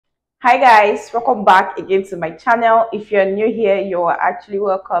Hi guys, welcome back again to my channel. If you're new here, you are actually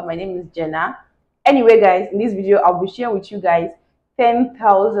welcome. My name is Jenna. Anyway guys, in this video I'll be sharing with you guys 10,000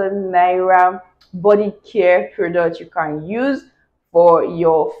 naira body care products you can use for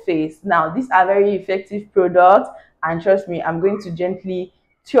your face. Now these are very effective products, and trust me, I'm going to gently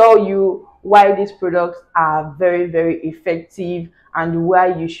tell you why these products are very effective and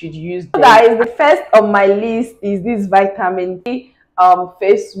why you should use them. So guys, the first on my list is this vitamin C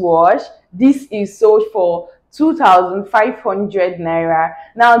face wash. This is sold for 2,500 naira.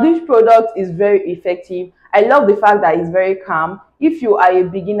 Now this product is very effective. I love the fact that it's very calm. If you are a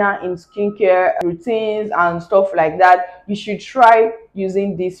beginner in skincare routines and stuff like that, you should try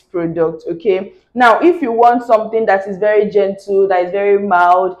using this product. Okay, now if you want something that is very gentle, that is very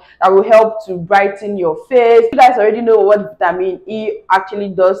mild, that will help to brighten your face, you guys already know what vitamin E actually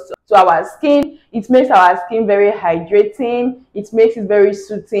does to our skin. It makes our skin very hydrating. It makes it very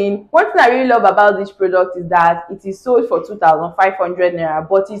soothing. One thing I really love about this product is that it is sold for 2,500 naira,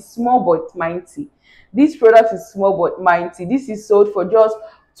 but it's small but mighty. This product is small but mighty. This is sold for just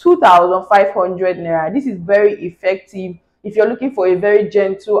 2,500 naira. This is very effective if you're looking for a very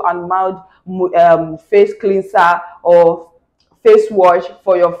gentle and mild face cleanser or face wash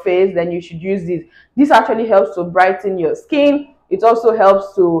for your face. Then you should use this. This actually helps to brighten your skin. It also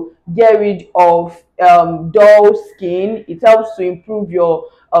helps to get rid of dull skin. It helps to improve your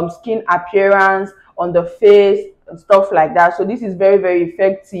skin appearance on the face and stuff like that. So this is very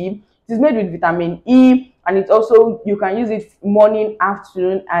effective. It is made with vitamin E, and it also, you can use it morning,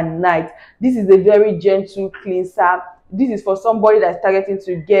 afternoon and night. This is a very gentle cleanser. This is for somebody that's targeting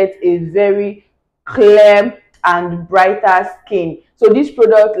to get a very clear and brighter skin. So this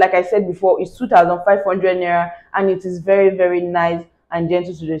product, like I said before, is 2,500 naira, and it is very nice and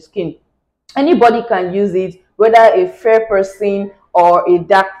gentle to the skin. Anybody can use it, whether a fair person or a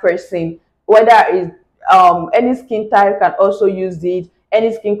dark person, whether it's any skin type can also use it.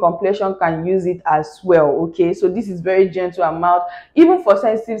 Any skin complexion can use it as well. Okay, so this is very gentle and mild, even for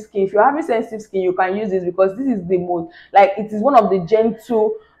sensitive skin. If you're having sensitive skin, you can use this, because this is the most, like, it is one of the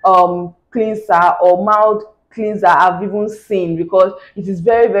gentle cleanser or mild cleanser I've even seen, because it is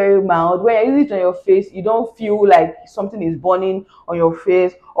very mild. When you use it on your face, you don't feel like something is burning on your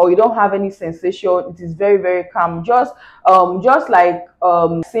face, or you don't have any sensation. It is very calm, just like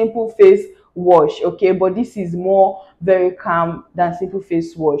simple face wash. Okay, but this is more very calm than simple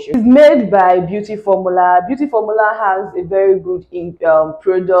face wash. It's made by Beauty Formula. Beauty Formula has a very good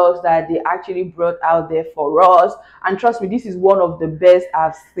products that they actually brought out there for us, and trust me, this is one of the best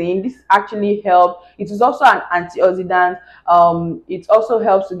I've seen. This actually helps. It is also an antioxidant. It also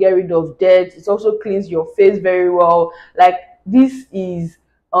helps to get rid of dirt. It also cleans your face very well. Like, this is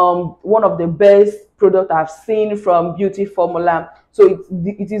one of the best product I've seen from Beauty Formula. So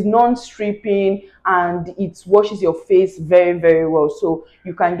it is non-stripping, and it washes your face very well. So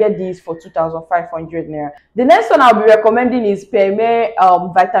you can get these for 2,500 naira. The next one I'll be recommending is Perme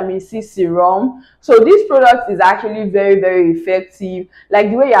vitamin C serum. So this product is actually very effective. Like,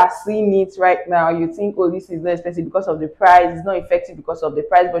 the way you are seeing it right now, you think, oh, this is not expensive because of the price. It's not effective because of the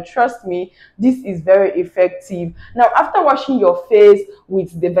price, but trust me, this is very effective. Now, after washing your face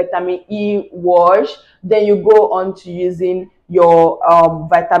with the vitamin E wash, then you go on to using your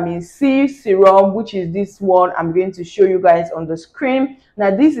vitamin C serum, which is this one I'm going to show you guys on the screen.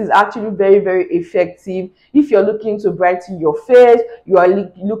 Now, this is actually very effective if you're looking to brighten your face, you are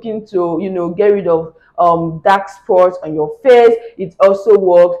looking to, you know, get rid of dark spots on your face. It also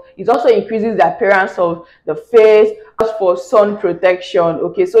works. It also increases the appearance of the face. As for sun protection,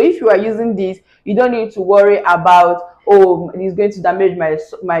 okay, so if you are using this, you don't need to worry about, oh, it's going to damage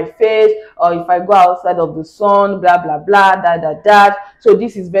my face, or if I go outside of the sun, blah that. So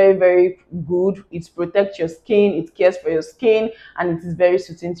this is very good. It protects your skin, it cares for your skin, and it is very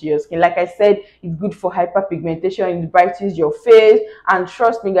soothing to your skin. Like I said, it's good for hyperpigmentation. It brightens your face, and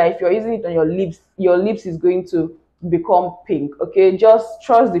trust me guys, if you're using it on your lips is going to become pink. Okay, just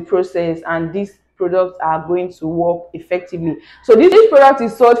trust the process, and these products are going to work effectively. So this product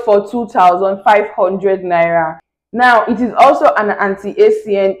is sold for 2,500 naira. Now, it is also an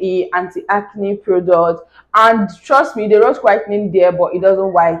anti-acne, anti-acne product, and trust me, they wrote whitening there, but it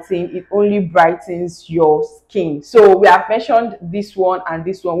doesn't whiten, it only brightens your skin. So we have mentioned this one and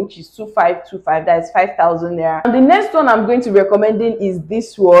this one, which is 2,525, that is 5,000 naira. And the next one I'm going to recommending is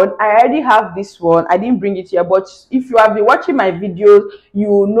this one. I already have this one, I didn't bring it here, but if you have been watching my videos,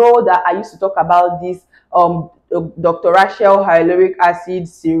 you know that I used to talk about this Dr. Rachel hyaluronic acid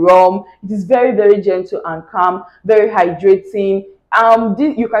serum. It is very gentle and calm, very hydrating.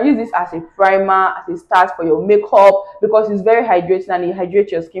 You can use this as a primer, as a start for your makeup, because it's very hydrating and it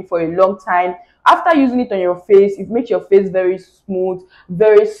hydrates your skin for a long time. After using it on your face, it makes your face very smooth,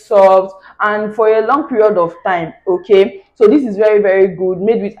 very soft, and for a long period of time. Okay, so this is very, very good,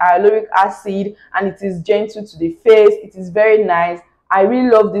 made with hyaluronic acid, and it is gentle to the face. It is very nice. I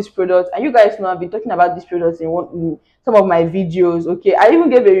really love this product, and you guys know I've been talking about this product in some of my videos. Okay, I even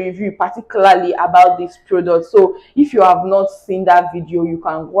gave a review particularly about this product, so if you have not seen that video, you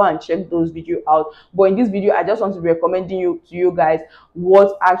can go and check those videos out. But in this video, I just want to be recommending to you guys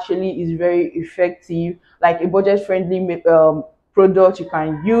what actually is very effective, like a budget friendly product you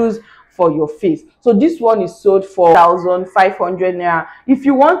can use for your face. So this one is sold for 1,500 naira. If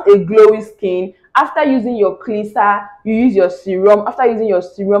you want a glowy skin, after using your cleanser, you use your serum. After using your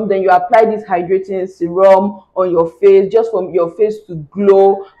serum, then you apply this hydrating serum on your face, just for your face to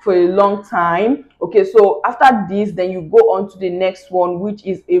glow for a long time. Okay, so after this, then you go on to the next one, which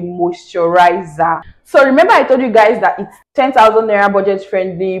is a moisturizer. So remember I told you guys that it's 10,000 naira budget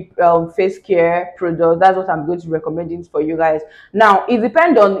friendly face care product. That's what I'm going to recommend for you guys. Now it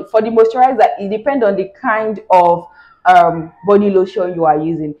depends on, for the moisturizer, it depends on the kind of body lotion you are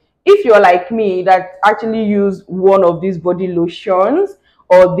using. If you're like me that actually use one of these body lotions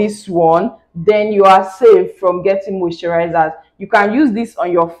or this one, then you are safe from getting moisturizers. You can use this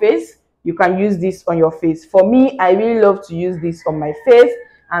on your face. You can use this on your face. For me, I really love to use this on my face,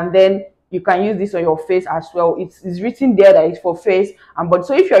 and then you can use this on your face as well. It's written there that it's for face and body.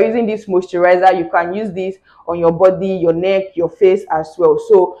 So if you're using this moisturizer, you can use this on your body, your neck, your face as well.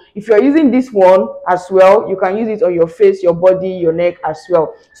 So if you're using this one as well, you can use it on your face, your body, your neck as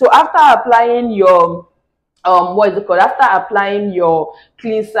well. So after applying your after applying your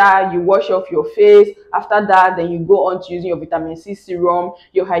cleanser, you wash off your face. After that, then you go on to using your vitamin C serum,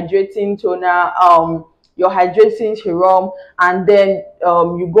 your hydrating toner, and then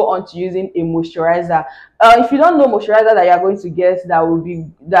you go on to using a moisturizer. If you don't know moisturizer that you are going to get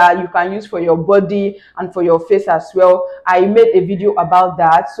that you can use for your body and for your face as well, I made a video about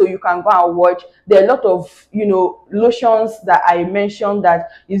that, so you can go and watch. There are a lot of lotions that I mentioned that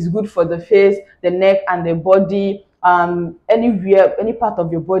is good for the face, the neck, and the body. Anywhere, any part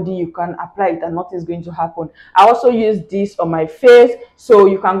of your body, you can apply it and nothing's going to happen. I also use this on my face, so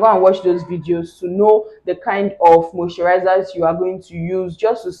you can go and watch those videos to know the kind of moisturizers you are going to use,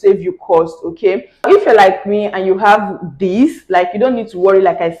 just to save you cost. Okay, if you're like me and you have this, like, you don't need to worry,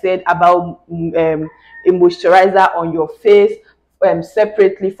 like I said, about a moisturizer on your face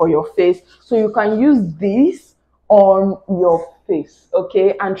separately for your face. So you can use this on your face,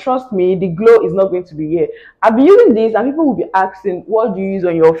 okay? And trust me, the glow is not going to be here. I'll be using this and people will be asking, what do you use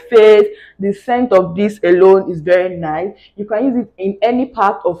on your face? The scent of this alone is very nice. You can use it in any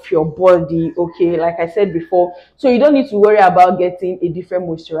part of your body, okay, like I said before. So you don't need to worry about getting a different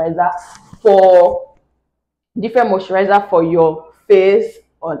moisturizer for your face,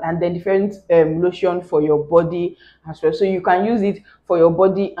 and then different lotion for your body as well. So you can use it for your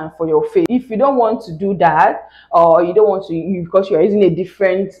body and for your face. If you don't want to do that, or you don't want to, because you're using a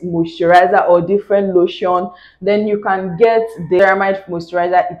different moisturizer or different lotion, then you can get the ceramide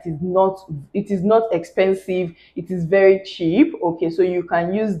moisturizer. It is not expensive, it is very cheap. Okay, so you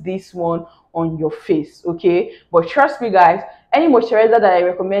can use this one on your face. Okay, but trust me guys, any moisturizer that I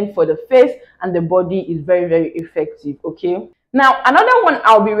recommend for the face and the body is very, very effective. Okay, now another one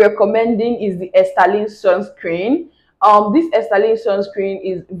I'll be recommending is the Sterling sunscreen. This Sterling sunscreen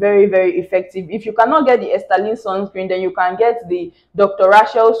is very, very effective. If you cannot get the Sterling sunscreen, then you can get the Dr.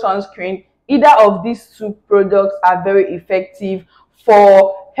 Rachel sunscreen. Either of these two products are very effective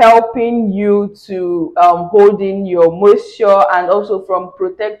for helping you to hold in your moisture, and also from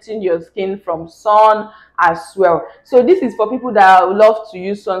protecting your skin from sun as well. So this is for people that love to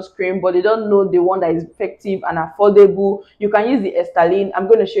use sunscreen but they don't know the one that is effective and affordable. You can use the Sterling. I'm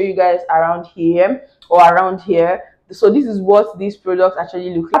going to show you guys around here or around here. So this is what these products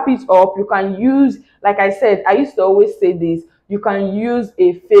actually look like. Wrap it up. You can use, like I said, I used to always say this, you can use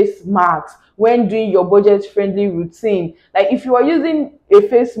a face mask when doing your budget friendly routine. Like if you are using a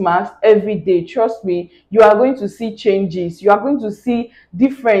face mask every day, trust me, you are going to see changes. You are going to see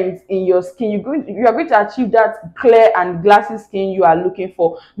difference in your skin. You are going to achieve that clear and glassy skin you are looking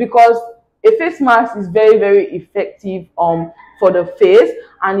for, because a face mask is very, very effective for the face,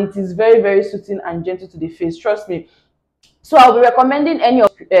 and it is very, very soothing and gentle to the face. Trust me. So I'll be recommending any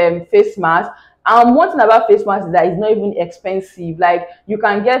of face mask. One thing about face mask is that it's not even expensive. Like you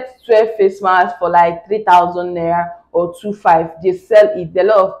can get 12 face masks for like 3,000 naira or 2,500. They sell it. There are a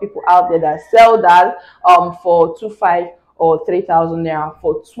lot of people out there that sell that for 2,500 or 3,000 naira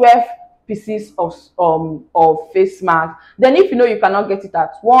for 12 pieces of face mask. Then if you know you cannot get it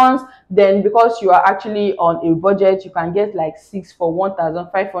at once, then because you are actually on a budget, you can get like 6 for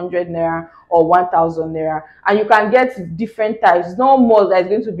 1,500 naira or 1,000 naira, and you can get different types. No more that is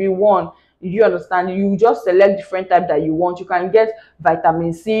going to be one. You understand? You just select different type that you want. You can get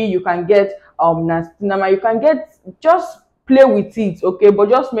vitamin C, you can get niacinamide, you can get, just play with it, okay? But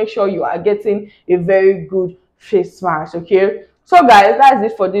just make sure you are getting a very good face mask, okay? So guys,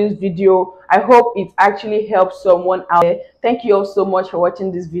 that's it for this video. I hope it actually helps someone out there. Thank you all so much for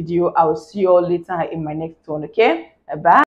watching this video. I will see you all later in my next one, okay? Bye.